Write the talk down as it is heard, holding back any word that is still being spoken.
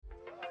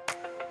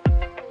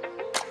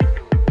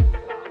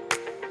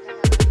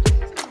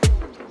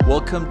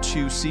Welcome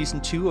to Season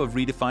 2 of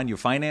Redefine Your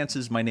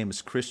Finances. My name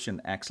is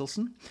Christian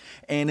Axelson.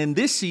 And in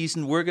this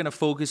season, we're going to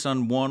focus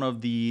on one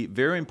of the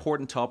very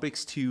important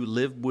topics to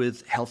live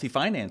with healthy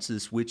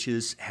finances, which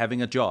is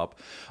having a job.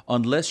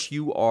 Unless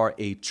you are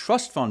a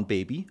trust fund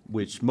baby,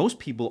 which most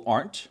people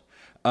aren't,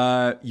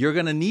 you're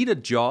going to need a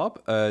job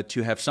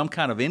to have some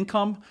kind of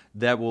income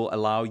that will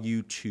allow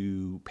you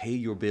to pay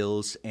your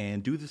bills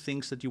and do the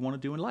things that you want to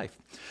do in life.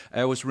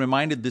 I was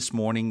reminded this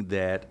morning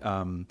that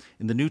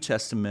in the New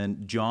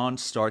Testament, John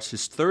starts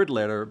his third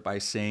letter by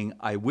saying,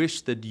 I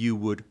wish that you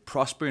would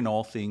prosper in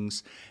all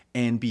things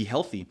and be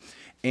healthy.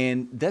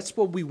 And that's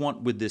what we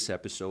want with this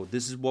episode.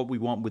 This is what we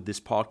want with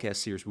this podcast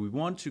series. We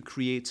want to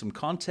create some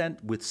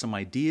content with some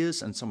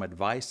ideas and some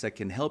advice that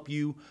can help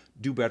you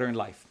do better in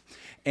life.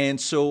 And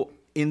so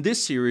in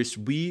this series,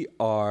 we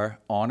are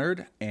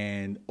honored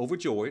and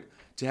overjoyed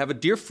to have a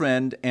dear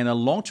friend and a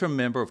long-term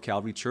member of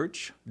Calvary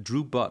Church,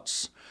 Drew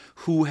Butts,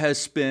 who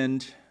has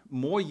spent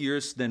more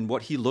years than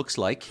what he looks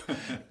like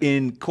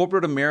in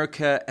corporate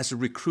America as a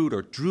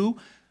recruiter. Drew,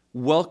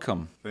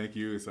 welcome. Thank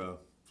you. It's a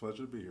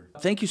pleasure to be here.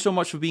 Thank you so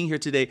much for being here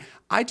today.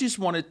 I just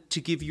wanted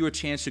to give you a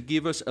chance to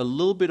give us a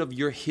little bit of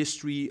your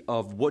history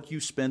of what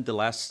you spent the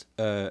last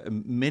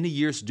many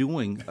years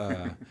doing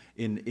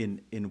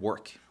in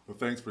work. Well,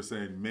 thanks for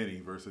saying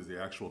many versus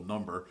the actual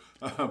number.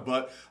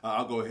 But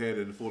I'll go ahead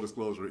and full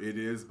disclosure, it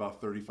is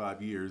about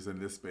 35 years in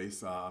this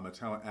space. I'm a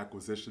talent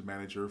acquisition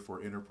manager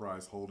for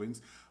Enterprise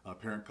Holdings, a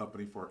parent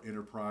company for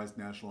Enterprise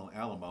National and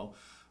Alamo.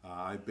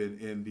 I've been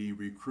in the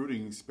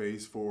recruiting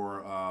space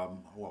for,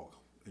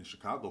 in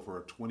Chicago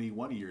for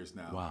 21 years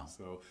now. Wow.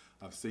 So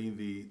I've seen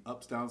the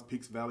ups, downs,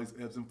 peaks, valleys,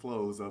 ebbs and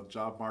flows of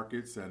job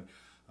markets, and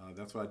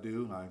that's what I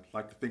do. I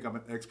like to think I'm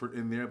an expert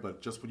in there,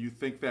 but just when you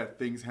think that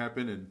things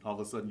happen and all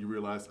of a sudden you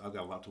realize I've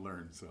got a lot to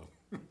learn. So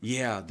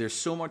yeah, there's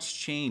so much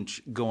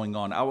change going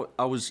on.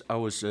 I was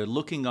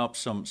looking up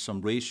some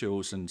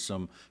ratios and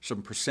some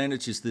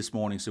percentages this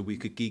morning so we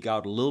could geek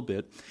out a little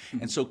bit.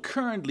 And so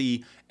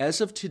currently, as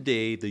of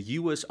today, the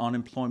U.S.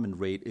 unemployment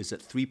rate is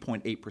at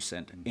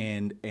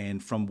 3.8%.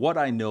 And from what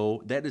I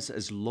know, that is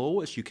as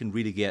low as you can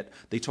really get.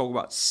 They talk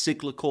about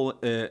cyclical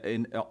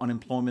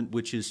unemployment,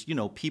 which is,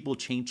 people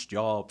change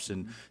jobs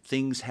and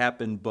things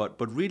happen, but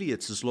really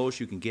it's as low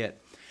as you can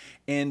get.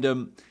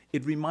 And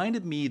it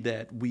reminded me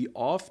that we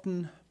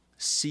often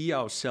see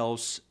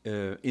ourselves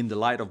in the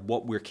light of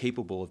what we're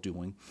capable of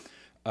doing.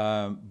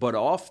 But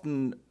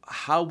often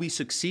how we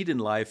succeed in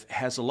life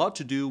has a lot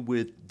to do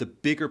with the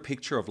bigger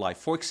picture of life.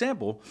 For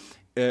example,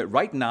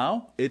 right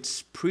now,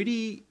 it's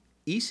pretty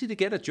easy to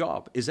get a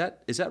job. Is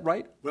that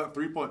right? Well,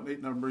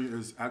 3.8 number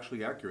is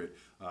actually accurate.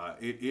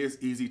 It is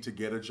easy to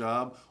get a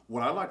job.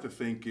 What I like to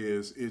think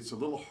is it's a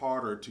little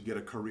harder to get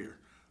a career.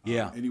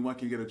 Yeah. Anyone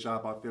can get a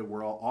job out there.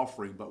 We're all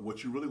offering, but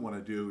what you really want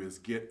to do is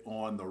get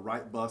on the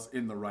right bus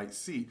in the right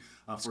seat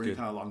for any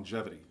kind of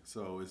longevity.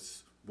 So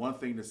it's one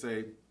thing to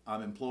say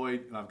I'm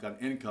employed and I've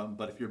got an income,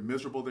 but if you're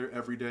miserable there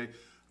every day,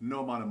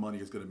 no amount of money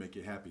is going to make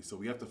you happy. So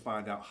we have to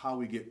find out how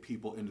we get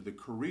people into the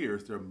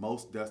careers they're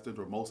most destined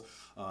or most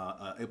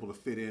able to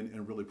fit in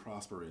and really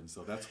prosper in.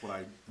 So that's what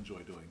I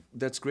enjoy doing.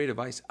 That's great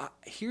advice.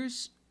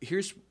 Here's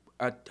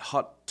a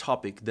hot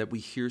topic that we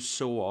hear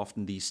so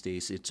often these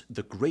days. It's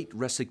the Great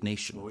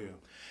Resignation. Oh,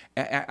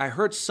 yeah. I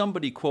heard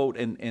somebody quote,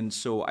 and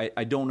so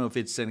I don't know if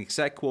it's an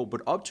exact quote,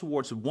 but up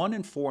towards 1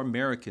 in 4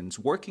 Americans,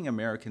 working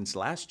Americans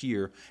last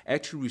year,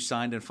 actually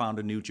resigned and found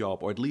a new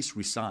job, or at least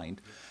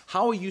resigned.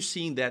 How are you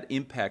seeing that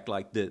impact,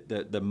 like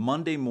the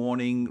Monday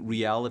morning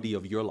reality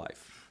of your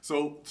life?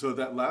 So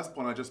that last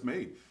point I just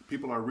made,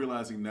 people are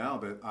realizing now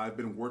that I've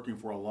been working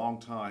for a long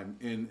time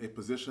in a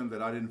position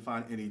that I didn't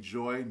find any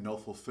joy, no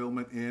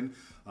fulfillment in.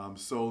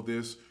 So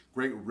this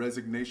great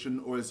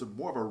resignation, or is it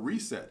more of a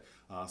reset?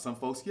 Some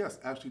folks, yes,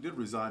 actually did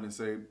resign and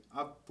say,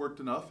 I've worked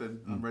enough and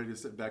I'm ready to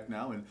sit back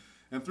now.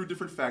 And through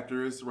different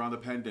factors around the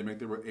pandemic,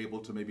 they were able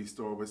to maybe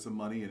store away some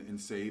money and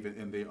save,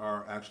 and they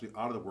are actually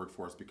out of the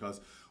workforce, because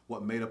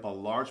what made up a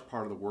large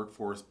part of the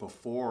workforce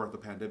before the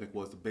pandemic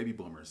was the baby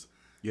boomers.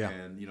 Yeah.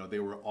 And, they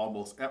were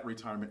almost at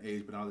retirement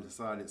age, but now they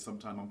decided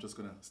sometime I'm just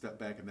going to step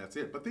back and that's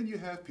it. But then you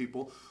have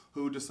people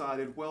who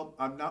decided, well,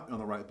 I'm not on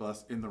the right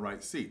bus in the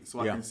right seat. So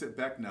I can sit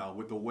back now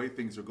with the way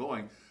things are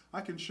going.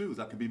 I can choose.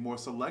 I can be more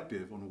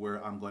selective on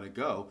where I'm going to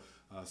go.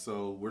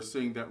 So we're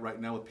seeing that right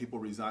now with people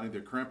resigning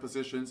their current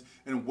positions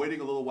and waiting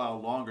a little while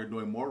longer,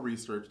 doing more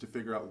research to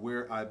figure out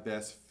where I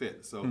best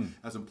fit. So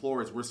as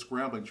employers, we're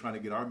scrambling, trying to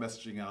get our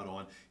messaging out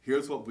on,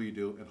 here's what we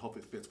do, and hope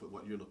it fits with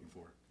what you're looking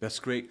for. That's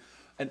great.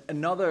 And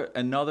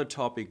another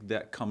topic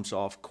that comes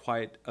off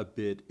quite a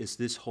bit is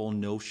this whole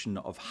notion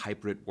of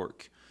hybrid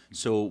work.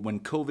 So when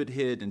COVID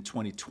hit in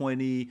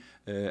 2020,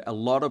 a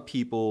lot of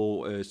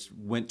people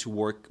went to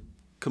work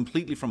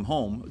completely from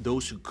home,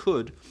 those who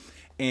could.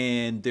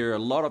 And there are a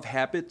lot of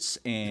habits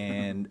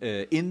and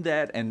in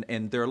that,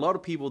 and there are a lot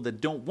of people that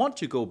don't want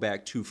to go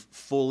back to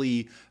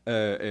fully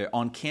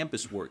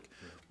on-campus work.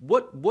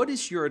 What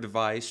is your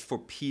advice for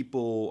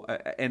people,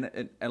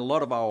 and a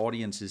lot of our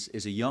audience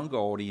is a younger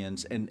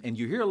audience, and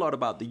you hear a lot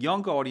about the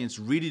younger audience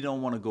really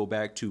don't want to go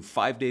back to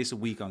 5 days a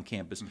week on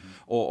campus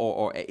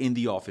or in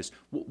the office.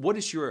 What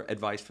is your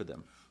advice for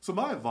them? So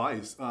my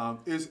advice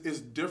is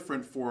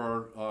different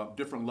for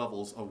different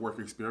levels of work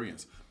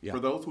experience. Yeah. For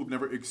those who've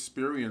never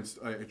experienced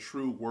a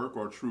true work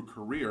or a true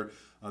career,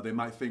 they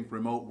might think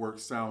remote work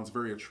sounds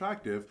very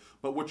attractive,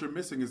 but what you're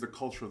missing is the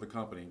culture of the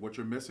company. What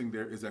you're missing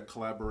there is that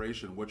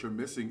collaboration. What you're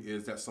missing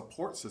is that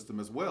support system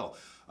as well.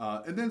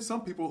 And then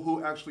some people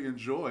who actually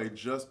enjoy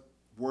just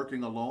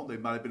working alone. They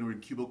might have been in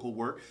cubicle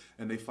work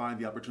and they find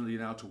the opportunity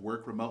now to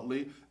work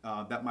remotely.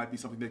 That might be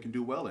something they can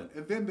do well in.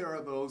 And then there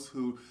are those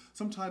who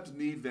sometimes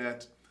need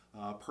that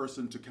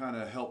person to kind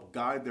of help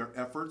guide their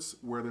efforts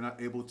where they're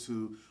not able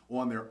to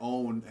on their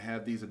own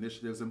have these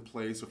initiatives in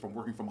place, or from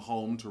working from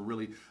home to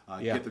really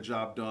get the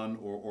job done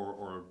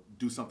or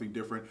do something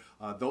different.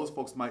 Those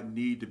folks might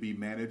need to be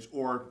managed,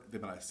 or they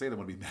might say they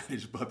want to be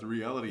managed, but the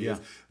reality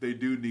is they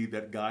do need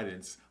that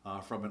guidance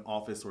from an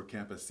office or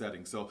campus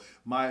setting. So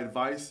my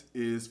advice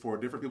is for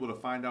different people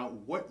to find out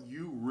what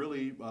you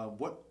really,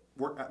 what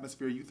work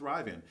atmosphere you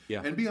thrive in.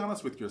 Yeah. And be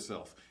honest with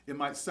yourself. It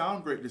might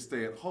sound great to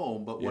stay at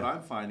home, but what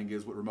I'm finding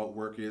is what remote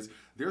work is,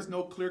 there's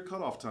no clear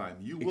cutoff time.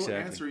 You will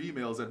answer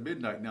emails at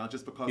midnight now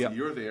just because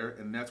you're there,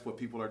 and that's what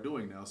people are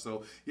doing now.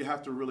 So you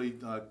have to really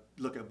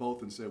look at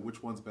both and say,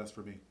 which one's best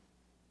for me?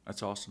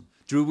 That's awesome.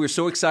 Drew, we're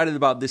so excited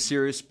about this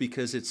series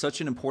because it's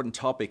such an important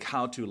topic,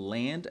 how to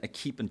land a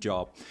keeping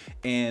job.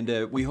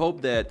 And we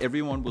hope that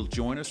everyone will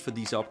join us for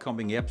these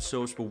upcoming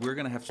episodes, where we're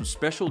going to have some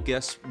special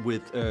guests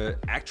with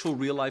actual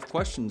real-life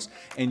questions,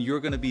 and you're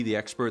going to be the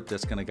expert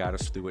that's going to guide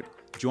us through it.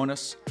 Join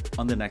us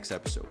on the next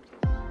episode.